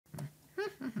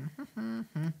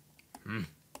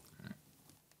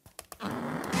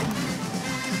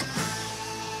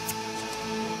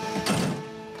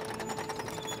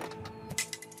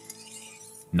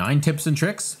Nine tips and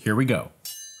tricks, here we go.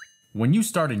 When you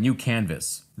start a new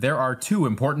canvas, there are two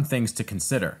important things to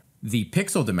consider. The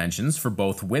pixel dimensions for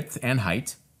both width and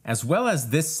height, as well as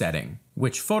this setting,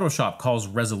 which Photoshop calls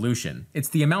resolution. It's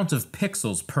the amount of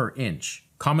pixels per inch.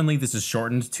 Commonly this is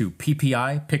shortened to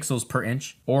PPI, pixels per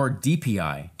inch, or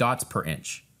DPI, dots per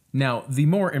inch. Now, the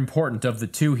more important of the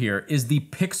two here is the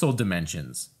pixel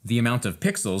dimensions. The amount of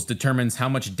pixels determines how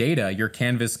much data your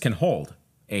canvas can hold.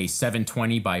 A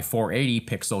 720 by 480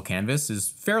 pixel canvas is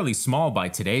fairly small by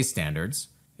today's standards.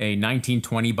 A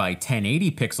 1920 by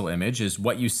 1080 pixel image is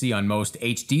what you see on most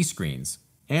HD screens.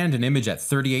 And an image at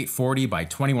 3840 by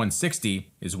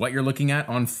 2160 is what you're looking at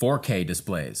on 4K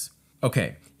displays.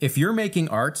 Okay, if you're making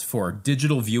art for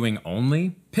digital viewing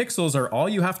only, pixels are all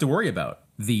you have to worry about.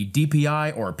 The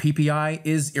DPI or PPI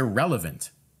is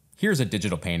irrelevant. Here's a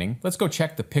digital painting. Let's go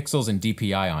check the pixels and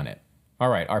DPI on it.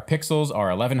 Alright, our pixels are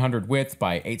 1100 width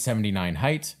by 879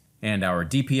 height, and our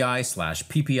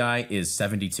DPI/PPI is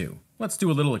 72. Let's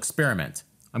do a little experiment.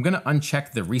 I'm going to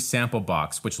uncheck the resample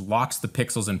box, which locks the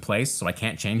pixels in place so I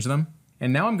can't change them.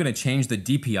 And now I'm going to change the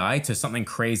DPI to something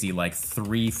crazy like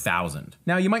 3000.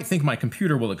 Now you might think my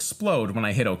computer will explode when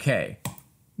I hit OK.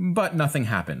 But nothing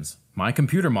happens. My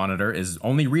computer monitor is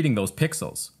only reading those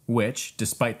pixels, which,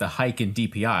 despite the hike in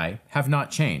DPI, have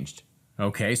not changed.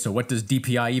 Okay, so what does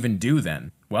DPI even do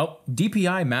then? Well,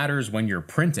 DPI matters when you're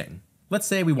printing. Let's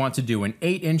say we want to do an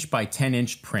 8-inch by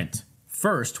 10-inch print.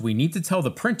 First, we need to tell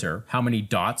the printer how many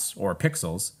dots, or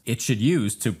pixels, it should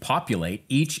use to populate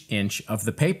each inch of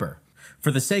the paper.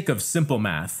 For the sake of simple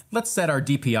math, let's set our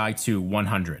DPI to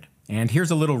 100. And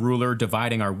here's a little ruler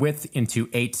dividing our width into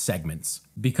 8 segments.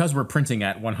 Because we're printing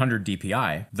at 100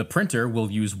 DPI, the printer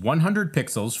will use 100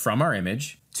 pixels from our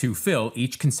image to fill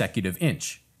each consecutive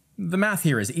inch. The math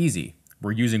here is easy.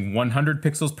 We're using 100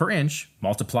 pixels per inch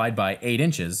multiplied by 8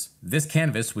 inches. This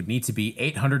canvas would need to be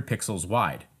 800 pixels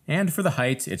wide. And for the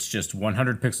height, it's just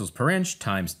 100 pixels per inch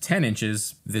times 10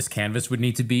 inches. This canvas would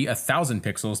need to be 1000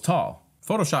 pixels tall.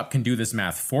 Photoshop can do this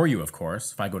math for you, of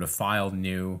course. If I go to File,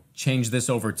 New, change this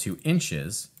over to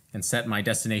inches, and set my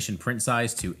destination print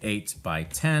size to 8 by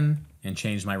 10, and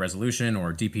change my resolution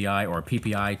or DPI or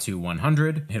PPI to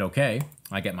 100, hit OK.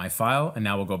 I get my file, and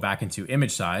now we'll go back into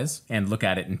image size and look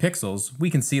at it in pixels.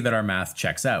 We can see that our math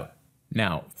checks out.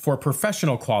 Now, for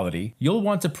professional quality, you'll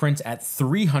want to print at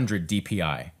 300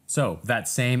 DPI. So that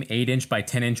same 8-inch by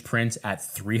 10-inch print at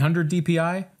 300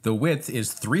 DPI, the width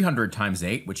is 300 times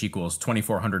 8, which equals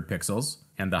 2400 pixels,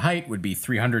 and the height would be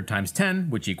 300 times 10,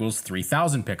 which equals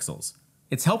 3000 pixels.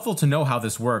 It's helpful to know how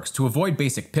this works to avoid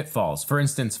basic pitfalls. For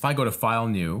instance, if I go to File,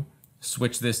 New,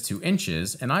 switch this to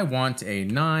inches, and I want a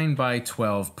 9 by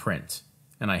 12 print,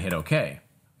 and I hit OK.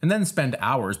 And then spend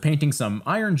hours painting some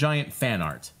Iron Giant fan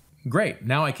art. Great,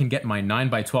 now I can get my 9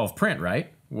 by 12 print,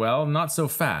 right? Well, not so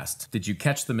fast. Did you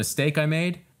catch the mistake I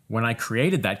made? When I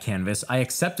created that canvas, I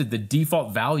accepted the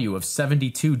default value of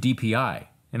 72 DPI.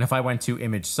 And if I went to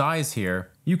image size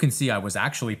here, you can see I was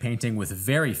actually painting with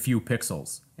very few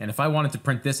pixels. And if I wanted to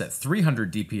print this at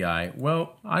 300 DPI,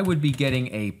 well, I would be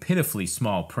getting a pitifully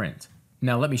small print.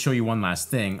 Now let me show you one last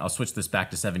thing. I'll switch this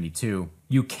back to 72.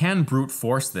 You can brute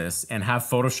force this and have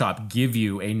Photoshop give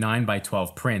you a 9 by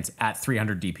 12 print at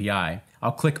 300 DPI.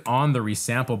 I'll click on the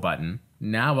resample button.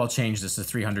 Now I'll change this to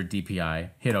 300 DPI,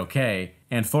 hit OK,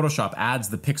 and Photoshop adds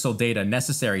the pixel data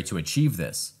necessary to achieve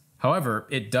this. However,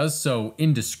 it does so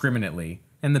indiscriminately,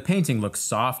 and the painting looks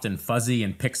soft and fuzzy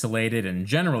and pixelated and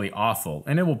generally awful,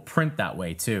 and it will print that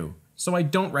way too. So I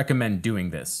don't recommend doing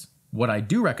this. What I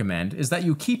do recommend is that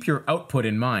you keep your output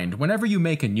in mind whenever you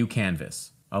make a new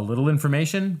canvas. A little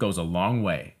information goes a long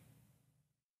way.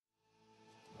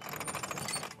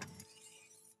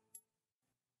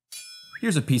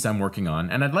 Here's a piece I'm working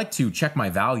on, and I'd like to check my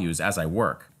values as I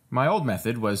work. My old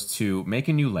method was to make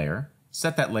a new layer,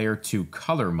 set that layer to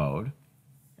color mode,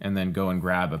 and then go and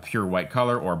grab a pure white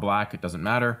color or black, it doesn't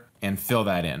matter, and fill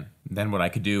that in. Then what I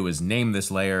could do is name this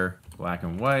layer black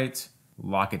and white,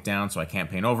 lock it down so I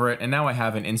can't paint over it, and now I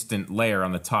have an instant layer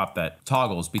on the top that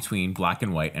toggles between black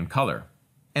and white and color.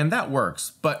 And that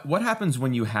works, but what happens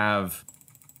when you have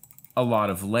a lot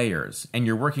of layers, and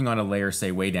you're working on a layer,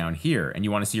 say, way down here, and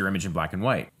you want to see your image in black and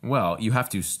white? Well, you have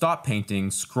to stop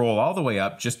painting, scroll all the way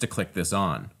up just to click this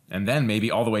on, and then maybe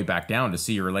all the way back down to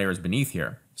see your layers beneath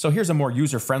here. So here's a more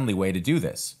user-friendly way to do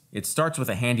this. It starts with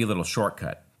a handy little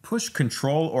shortcut. Push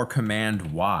Control or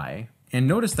Command Y, and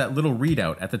notice that little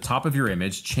readout at the top of your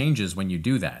image changes when you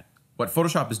do that. What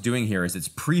Photoshop is doing here is it's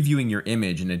previewing your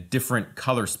image in a different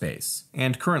color space.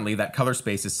 And currently that color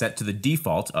space is set to the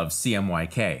default of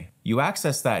CMYK. You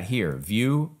access that here,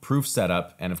 View, Proof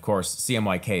Setup, and of course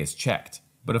CMYK is checked.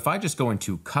 But if I just go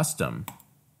into Custom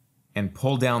and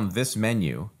pull down this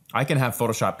menu, I can have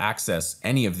Photoshop access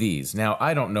any of these. Now,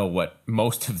 I don't know what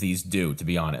most of these do, to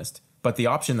be honest, but the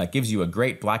option that gives you a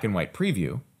great black and white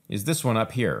preview is this one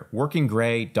up here, Working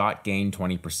Gray dot gain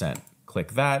 20%.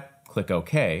 Click that, click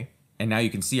OK, and now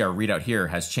you can see our readout here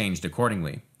has changed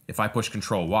accordingly. If I push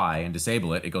Ctrl Y and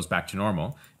disable it, it goes back to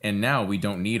normal. And now we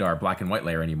don't need our black and white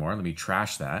layer anymore. Let me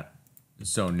trash that.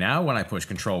 So now when I push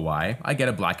Ctrl Y, I get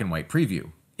a black and white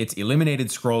preview. It's eliminated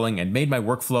scrolling and made my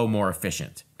workflow more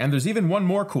efficient. And there's even one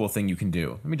more cool thing you can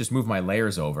do. Let me just move my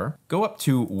layers over. Go up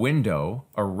to Window,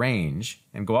 Arrange,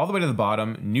 and go all the way to the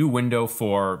bottom, New Window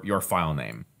for your file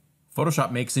name.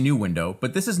 Photoshop makes a new window,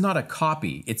 but this is not a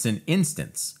copy, it's an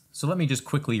instance. So let me just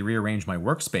quickly rearrange my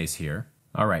workspace here.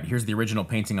 All right, here's the original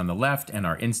painting on the left and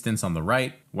our instance on the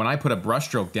right. When I put a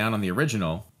brushstroke down on the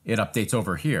original, it updates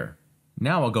over here.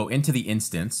 Now I'll go into the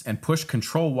instance and push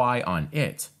Ctrl Y on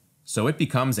it. So it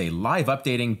becomes a live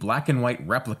updating black and white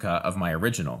replica of my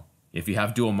original. If you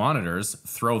have dual monitors,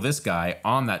 throw this guy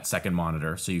on that second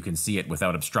monitor so you can see it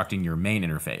without obstructing your main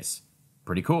interface.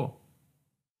 Pretty cool.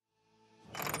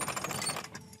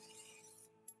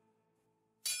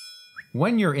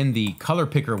 When you're in the color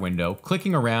picker window,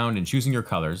 clicking around and choosing your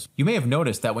colors, you may have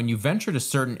noticed that when you venture to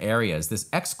certain areas, this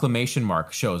exclamation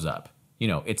mark shows up. You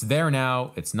know, it's there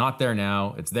now, it's not there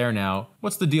now, it's there now.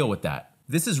 What's the deal with that?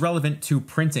 This is relevant to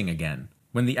printing again.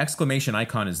 When the exclamation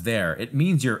icon is there, it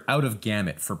means you're out of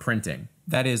gamut for printing.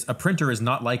 That is, a printer is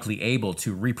not likely able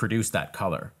to reproduce that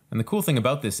color. And the cool thing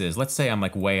about this is, let's say I'm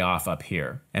like way off up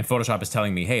here, and Photoshop is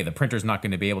telling me, hey, the printer's not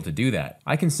going to be able to do that.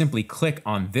 I can simply click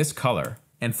on this color,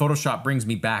 and Photoshop brings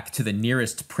me back to the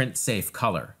nearest print-safe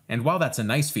color. And while that's a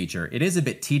nice feature, it is a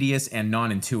bit tedious and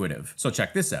non-intuitive. So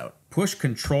check this out. Push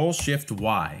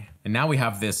Ctrl-Shift-Y, and now we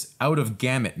have this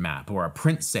out-of-gamut map, or a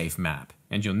print-safe map.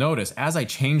 And you'll notice, as I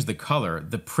change the color,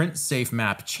 the print-safe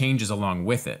map changes along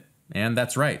with it. And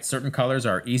that's right, certain colors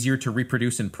are easier to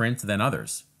reproduce in print than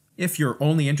others. If you're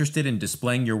only interested in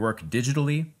displaying your work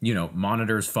digitally, you know,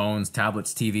 monitors, phones,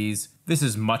 tablets, TVs, this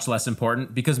is much less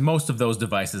important because most of those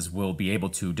devices will be able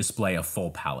to display a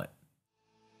full palette.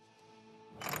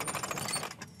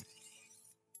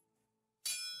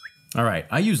 Alright,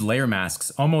 I use layer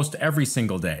masks almost every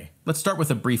single day. Let's start with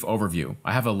a brief overview.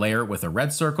 I have a layer with a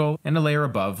red circle and a layer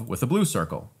above with a blue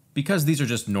circle. Because these are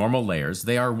just normal layers,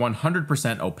 they are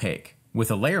 100% opaque. With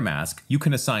a layer mask, you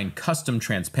can assign custom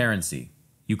transparency.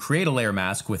 You create a layer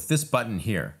mask with this button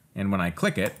here, and when I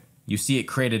click it, you see it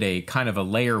created a kind of a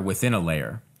layer within a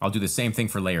layer. I'll do the same thing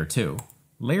for layer 2.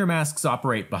 Layer masks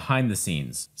operate behind the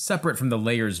scenes, separate from the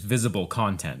layer's visible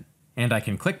content. And I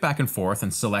can click back and forth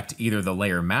and select either the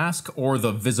layer mask or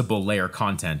the visible layer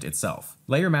content itself.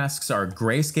 Layer masks are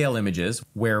grayscale images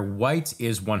where white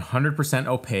is 100%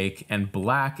 opaque and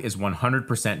black is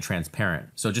 100% transparent.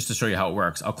 So just to show you how it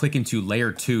works, I'll click into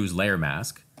layer 2's layer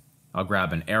mask. I'll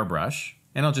grab an airbrush,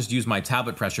 and I'll just use my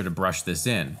tablet pressure to brush this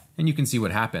in, and you can see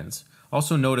what happens.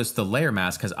 Also notice the layer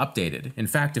mask has updated. In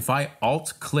fact, if I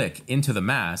alt-click into the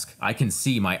mask, I can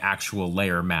see my actual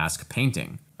layer mask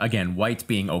painting. Again, white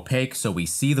being opaque, so we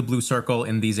see the blue circle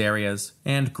in these areas,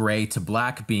 and gray to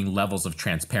black being levels of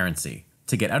transparency.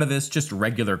 To get out of this, just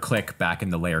regular click back in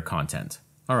the layer content.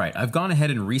 Alright, I've gone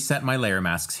ahead and reset my layer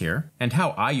masks here, and how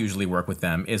I usually work with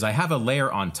them is I have a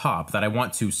layer on top that I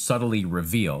want to subtly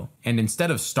reveal, and instead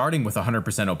of starting with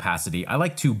 100% opacity, I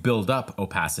like to build up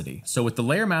opacity. So with the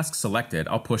layer mask selected,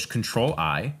 I'll push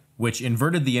Ctrl-I, which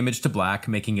inverted the image to black,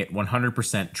 making it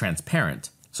 100% transparent.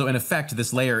 So in effect,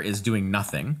 this layer is doing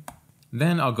nothing.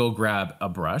 Then I'll go grab a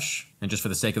brush, and just for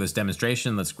the sake of this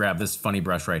demonstration, let's grab this funny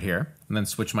brush right here, and then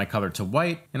switch my color to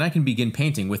white, and I can begin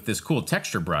painting with this cool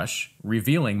texture brush,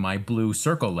 revealing my blue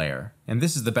circle layer. And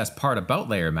this is the best part about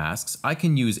layer masks, I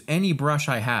can use any brush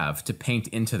I have to paint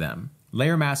into them.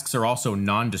 Layer masks are also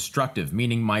non-destructive,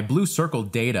 meaning my blue circle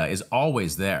data is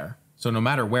always there. So no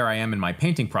matter where I am in my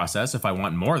painting process, if I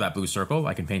want more of that blue circle,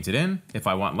 I can paint it in. If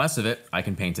I want less of it, I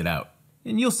can paint it out.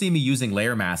 And you'll see me using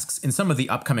layer masks in some of the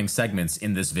upcoming segments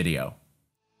in this video.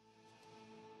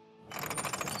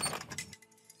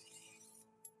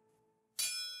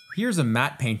 Here's a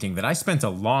matte painting that I spent a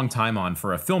long time on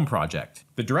for a film project.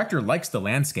 The director likes the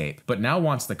landscape, but now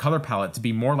wants the color palette to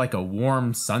be more like a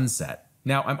warm sunset.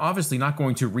 Now, I'm obviously not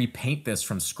going to repaint this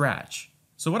from scratch.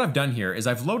 So what I've done here is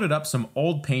I've loaded up some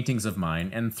old paintings of mine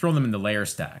and thrown them in the layer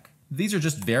stack. These are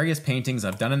just various paintings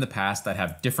I've done in the past that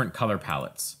have different color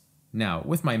palettes. Now,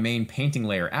 with my main painting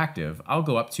layer active, I'll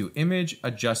go up to Image,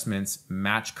 Adjustments,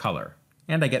 Match Color,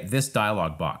 and I get this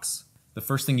dialog box. The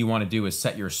first thing you want to do is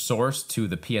set your source to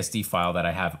the PSD file that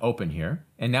I have open here,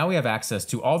 and now we have access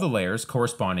to all the layers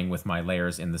corresponding with my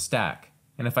layers in the stack.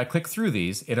 And if I click through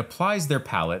these, it applies their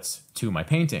palettes to my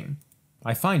painting.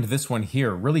 I find this one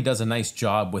here really does a nice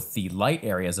job with the light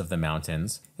areas of the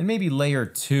mountains, and maybe layer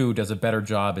 2 does a better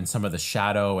job in some of the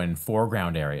shadow and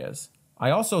foreground areas. I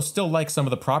also still like some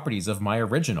of the properties of my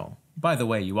original. By the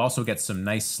way, you also get some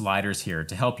nice sliders here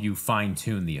to help you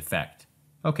fine-tune the effect.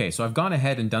 Okay, so I've gone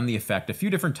ahead and done the effect a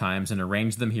few different times and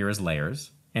arranged them here as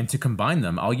layers. And to combine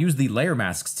them, I'll use the layer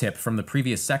masks tip from the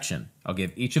previous section. I'll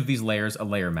give each of these layers a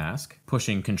layer mask,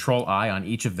 pushing Ctrl-I on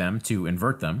each of them to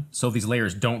invert them, so these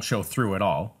layers don't show through at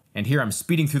all. And here I'm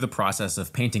speeding through the process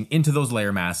of painting into those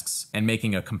layer masks and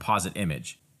making a composite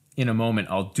image. In a moment,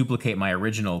 I'll duplicate my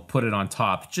original, put it on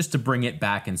top, just to bring it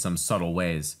back in some subtle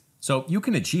ways. So you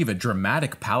can achieve a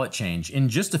dramatic palette change in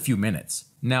just a few minutes.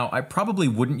 Now, I probably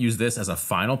wouldn't use this as a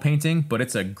final painting, but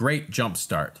it's a great jump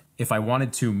start. If I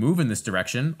wanted to move in this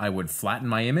direction, I would flatten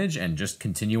my image and just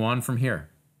continue on from here.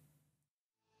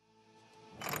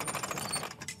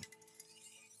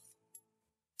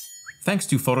 Thanks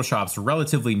to Photoshop's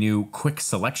relatively new Quick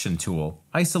Selection tool,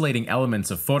 isolating elements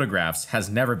of photographs has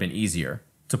never been easier.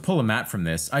 To pull a matte from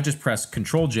this, I just press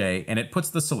Ctrl-J and it puts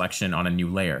the selection on a new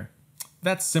layer.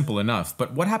 That's simple enough,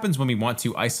 but what happens when we want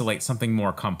to isolate something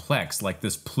more complex like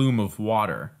this plume of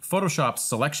water? Photoshop's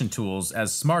selection tools,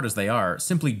 as smart as they are,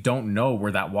 simply don't know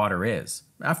where that water is.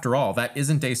 After all, that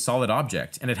isn't a solid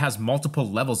object, and it has multiple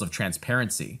levels of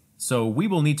transparency. So we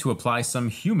will need to apply some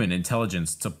human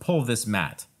intelligence to pull this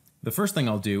matte. The first thing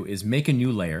I'll do is make a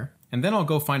new layer, and then I'll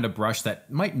go find a brush that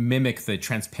might mimic the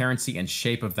transparency and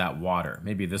shape of that water,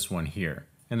 maybe this one here.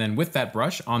 And then with that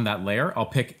brush on that layer, I'll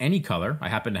pick any color. I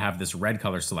happen to have this red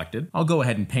color selected. I'll go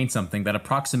ahead and paint something that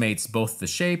approximates both the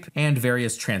shape and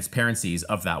various transparencies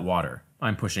of that water.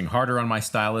 I'm pushing harder on my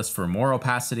stylus for more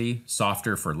opacity,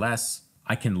 softer for less.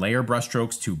 I can layer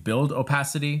brushstrokes to build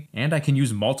opacity, and I can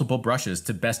use multiple brushes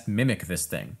to best mimic this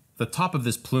thing. The top of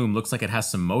this plume looks like it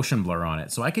has some motion blur on it,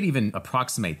 so I could even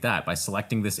approximate that by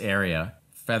selecting this area,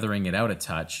 feathering it out a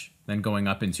touch, then going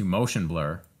up into motion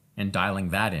blur, and dialing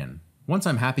that in. Once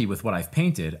I'm happy with what I've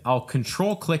painted, I'll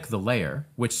Control-click the layer,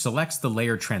 which selects the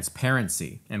layer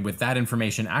transparency. And with that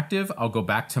information active, I'll go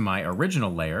back to my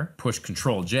original layer, push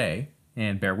Ctrl-J,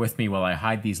 and bear with me while I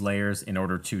hide these layers in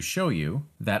order to show you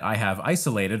that I have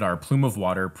isolated our plume of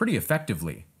water pretty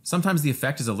effectively. Sometimes the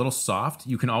effect is a little soft.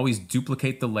 You can always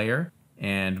duplicate the layer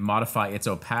and modify its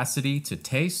opacity to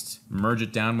taste, merge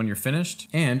it down when you're finished.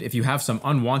 And if you have some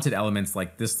unwanted elements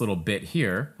like this little bit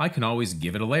here, I can always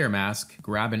give it a layer mask,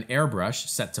 grab an airbrush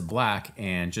set to black,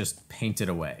 and just paint it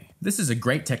away. This is a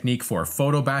great technique for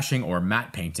photo bashing or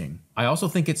matte painting. I also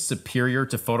think it's superior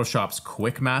to Photoshop's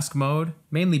quick mask mode,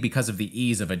 mainly because of the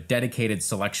ease of a dedicated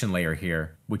selection layer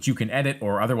here, which you can edit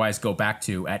or otherwise go back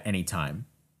to at any time.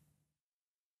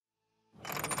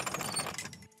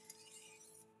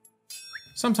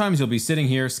 Sometimes you'll be sitting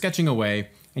here sketching away,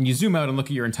 and you zoom out and look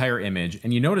at your entire image,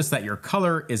 and you notice that your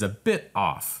color is a bit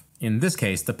off. In this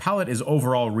case, the palette is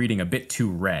overall reading a bit too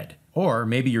red. Or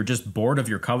maybe you're just bored of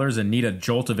your colors and need a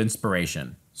jolt of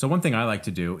inspiration. So one thing I like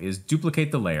to do is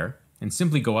duplicate the layer, and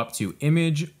simply go up to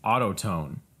Image, Auto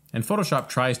Tone. And Photoshop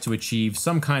tries to achieve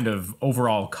some kind of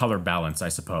overall color balance, I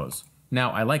suppose. Now,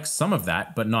 I like some of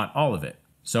that, but not all of it.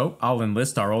 So I'll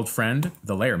enlist our old friend,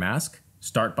 the layer mask.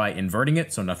 Start by inverting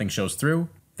it so nothing shows through,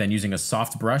 then using a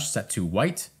soft brush set to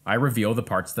white, I reveal the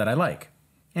parts that I like.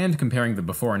 And comparing the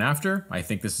before and after, I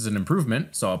think this is an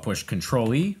improvement, so I'll push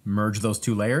Ctrl-E, merge those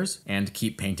two layers, and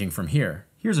keep painting from here.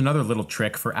 Here's another little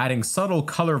trick for adding subtle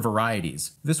color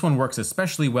varieties. This one works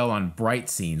especially well on bright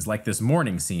scenes, like this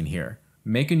morning scene here.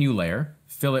 Make a new layer,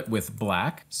 fill it with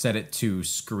black, set it to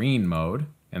screen mode,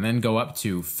 and then go up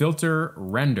to Filter,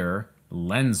 Render,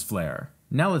 Lens Flare.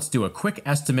 Now let's do a quick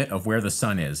estimate of where the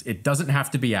sun is. It doesn't have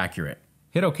to be accurate.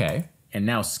 Hit OK, and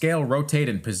now scale, rotate,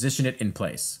 and position it in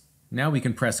place. Now we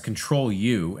can press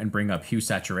Ctrl-U and bring up hue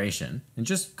saturation, and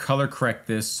just color correct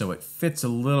this so it fits a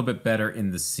little bit better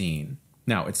in the scene.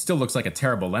 Now, it still looks like a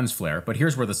terrible lens flare, but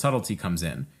here's where the subtlety comes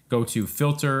in. Go to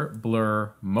Filter,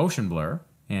 Blur, Motion Blur,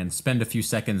 and spend a few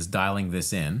seconds dialing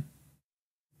this in.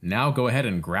 Now go ahead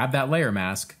and grab that layer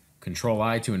mask,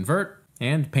 Ctrl-I to invert,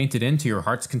 and paint it in to your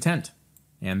heart's content.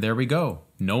 And there we go.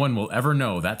 No one will ever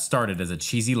know that started as a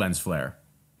cheesy lens flare.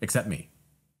 Except me.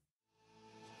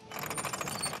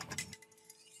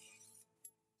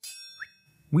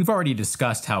 We've already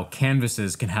discussed how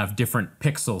canvases can have different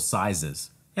pixel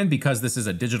sizes. And because this is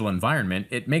a digital environment,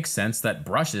 it makes sense that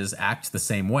brushes act the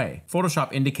same way.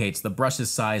 Photoshop indicates the brush's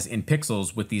size in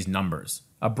pixels with these numbers.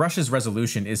 A brush's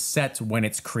resolution is set when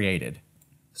it's created.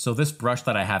 So this brush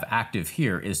that I have active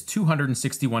here is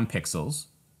 261 pixels,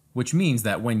 which means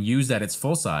that when used at its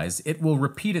full size, it will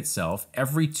repeat itself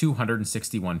every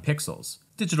 261 pixels.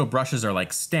 Digital brushes are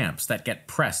like stamps that get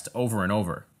pressed over and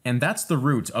over. And that's the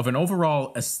root of an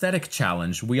overall aesthetic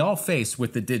challenge we all face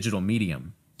with the digital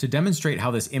medium. To demonstrate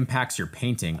how this impacts your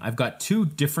painting, I've got two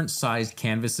different sized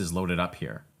canvases loaded up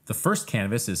here. The first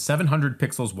canvas is 700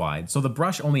 pixels wide, so the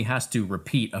brush only has to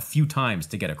repeat a few times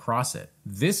to get across it.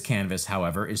 This canvas,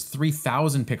 however, is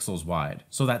 3000 pixels wide,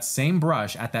 so that same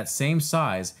brush at that same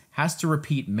size has to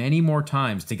repeat many more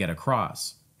times to get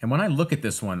across. And when I look at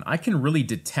this one, I can really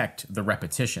detect the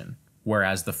repetition,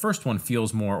 whereas the first one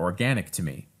feels more organic to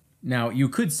me. Now, you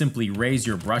could simply raise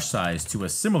your brush size to a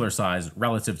similar size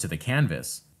relative to the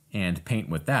canvas and paint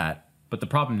with that, but the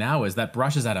problem now is that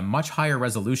brush is at a much higher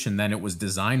resolution than it was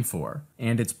designed for,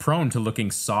 and it's prone to looking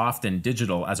soft and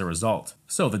digital as a result.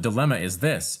 So the dilemma is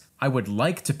this: I would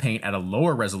like to paint at a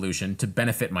lower resolution to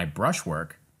benefit my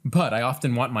brushwork, but I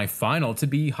often want my final to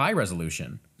be high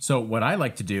resolution. So what I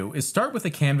like to do is start with a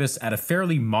canvas at a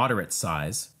fairly moderate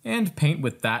size and paint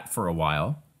with that for a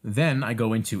while. Then I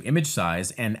go into image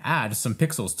size and add some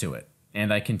pixels to it,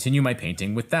 and I continue my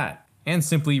painting with that, and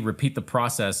simply repeat the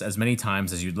process as many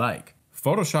times as you'd like.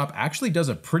 Photoshop actually does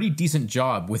a pretty decent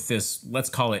job with this, let's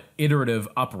call it iterative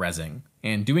up-resing,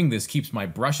 and doing this keeps my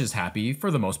brushes happy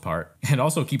for the most part, and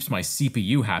also keeps my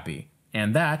CPU happy,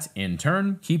 and that, in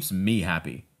turn, keeps me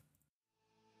happy.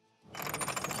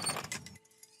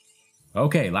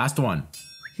 Okay, last one.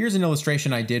 Here's an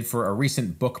illustration I did for a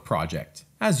recent book project.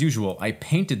 As usual, I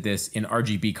painted this in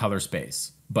RGB color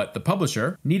space, but the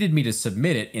publisher needed me to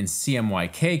submit it in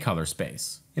CMYK color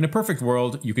space. In a perfect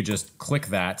world, you could just click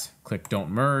that, click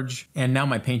Don't Merge, and now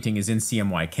my painting is in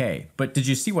CMYK. But did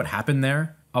you see what happened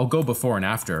there? I'll go before and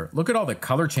after. Look at all the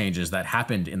color changes that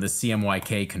happened in the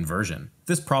CMYK conversion.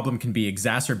 This problem can be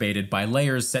exacerbated by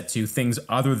layers set to things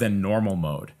other than normal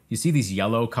mode. You see these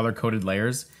yellow color-coded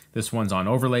layers? This one's on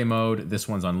overlay mode, this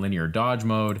one's on linear dodge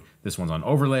mode, this one's on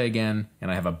overlay again, and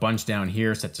I have a bunch down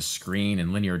here set to screen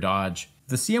and linear dodge.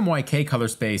 The CMYK color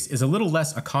space is a little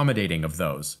less accommodating of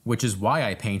those, which is why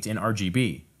I paint in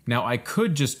RGB. Now I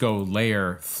could just go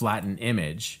layer, flatten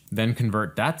image, then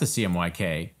convert that to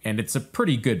CMYK, and it's a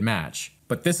pretty good match.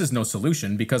 But this is no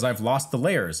solution because I've lost the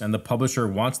layers and the publisher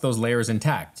wants those layers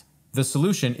intact. The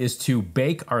solution is to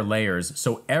bake our layers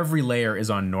so every layer is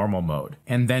on normal mode,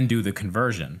 and then do the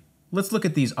conversion. Let's look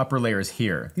at these upper layers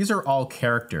here. These are all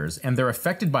characters, and they're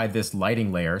affected by this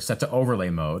lighting layer set to overlay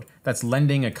mode that's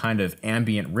lending a kind of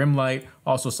ambient rim light,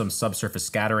 also some subsurface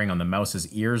scattering on the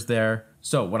mouse's ears there.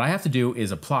 So what I have to do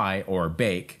is apply, or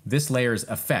bake, this layer's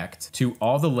effect to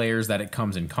all the layers that it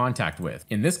comes in contact with.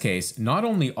 In this case, not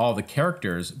only all the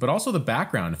characters, but also the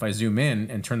background. If I zoom in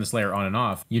and turn this layer on and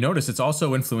off, you notice it's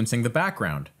also influencing the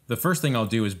background. The first thing I'll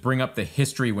do is bring up the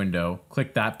history window,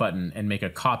 click that button, and make a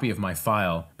copy of my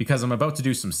file, because I'm about to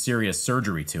do some serious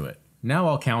surgery to it. Now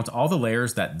I'll count all the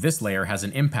layers that this layer has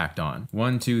an impact on.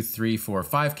 1, 2, 3, 4,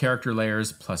 5 character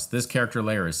layers, plus this character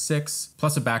layer is 6,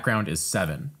 plus a background is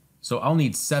 7. So I'll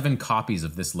need 7 copies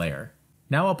of this layer.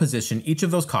 Now I'll position each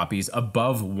of those copies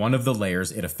above one of the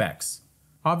layers it affects.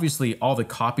 Obviously, all the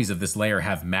copies of this layer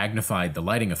have magnified the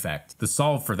lighting effect. The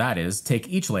solve for that is take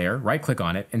each layer, right-click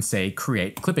on it, and say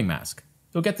Create Clipping Mask.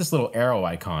 You'll get this little arrow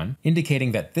icon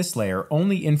indicating that this layer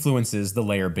only influences the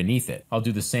layer beneath it. I'll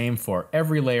do the same for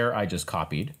every layer I just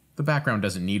copied. The background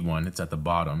doesn't need one, it's at the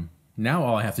bottom. Now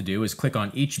all I have to do is click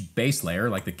on each base layer,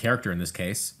 like the character in this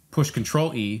case, push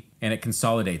Ctrl E, and it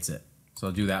consolidates it. So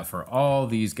I'll do that for all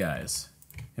these guys.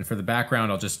 And for the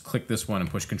background, I'll just click this one and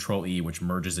push Ctrl E, which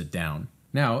merges it down.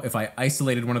 Now, if I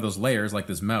isolated one of those layers like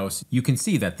this mouse, you can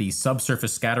see that the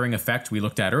subsurface scattering effect we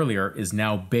looked at earlier is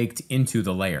now baked into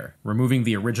the layer, removing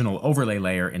the original overlay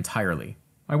layer entirely.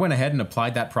 I went ahead and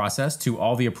applied that process to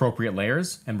all the appropriate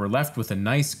layers, and we're left with a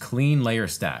nice clean layer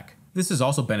stack. This is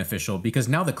also beneficial because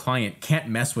now the client can't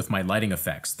mess with my lighting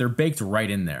effects. They're baked right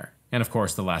in there. And of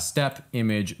course, the last step,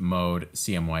 image, mode,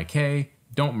 CMYK,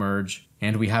 don't merge,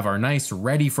 and we have our nice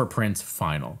ready for print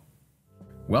final.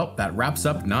 Well, that wraps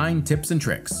up 9 tips and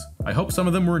tricks. I hope some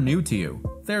of them were new to you.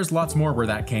 There's lots more where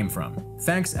that came from.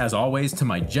 Thanks as always to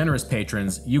my generous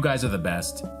patrons, you guys are the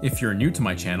best. If you're new to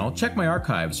my channel, check my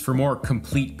archives for more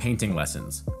complete painting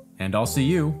lessons. And I'll see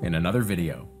you in another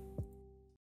video.